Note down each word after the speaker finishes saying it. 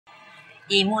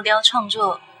以木雕创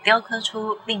作雕刻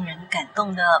出令人感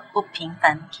动的不平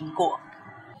凡苹果。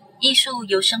艺术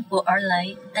由生活而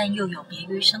来，但又有别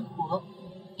于生活。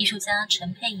艺术家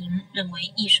陈珮吟认为，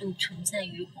艺术存在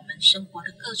于我们生活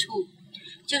的各处，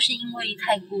就是因为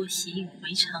太过习以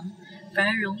为常，反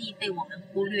而容易被我们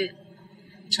忽略。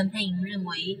陈珮吟认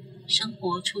为，生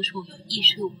活处处有艺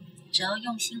术，只要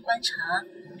用心观察，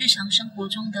日常生活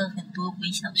中的很多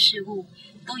微小事物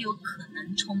都有可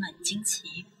能充满惊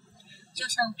奇。就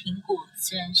像苹果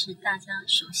虽然是大家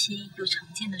熟悉又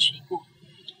常见的水果，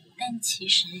但其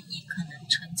实也可能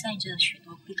存在着许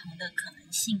多不同的可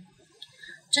能性。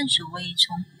正所谓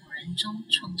从古人中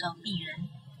创造鄙人，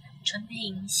陈珮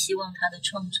吟希望他的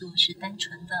创作是单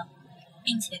纯的，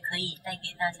并且可以带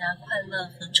给大家快乐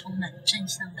和充满正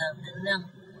向的能量。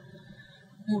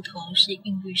木头是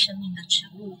孕育生命的植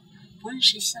物，不论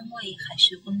是香味还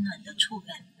是温暖的触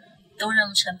感，都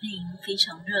让陈珮吟非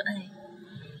常热爱。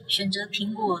选择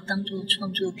苹果当作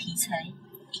创作题材，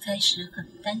一开始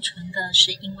很单纯的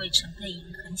是因为陈珮吟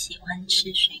很喜欢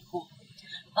吃水果，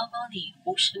包包里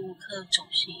无时无刻总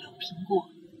是有苹果。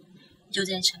就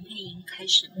在陈珮吟开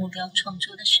始木雕创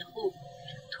作的时候，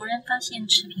突然发现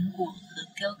吃苹果和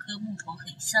雕刻木头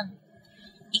很像，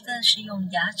一个是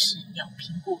用牙齿咬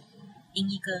苹果，另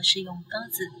一个是用刀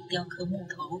子雕刻木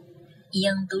头，一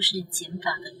样都是减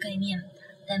法的概念，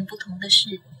但不同的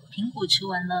是，苹果吃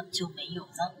完了就没有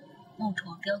了，木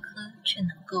头雕刻却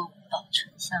能够保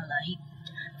存下来。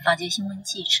法界新闻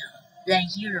记者赖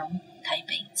依荣台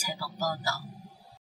北采访报道。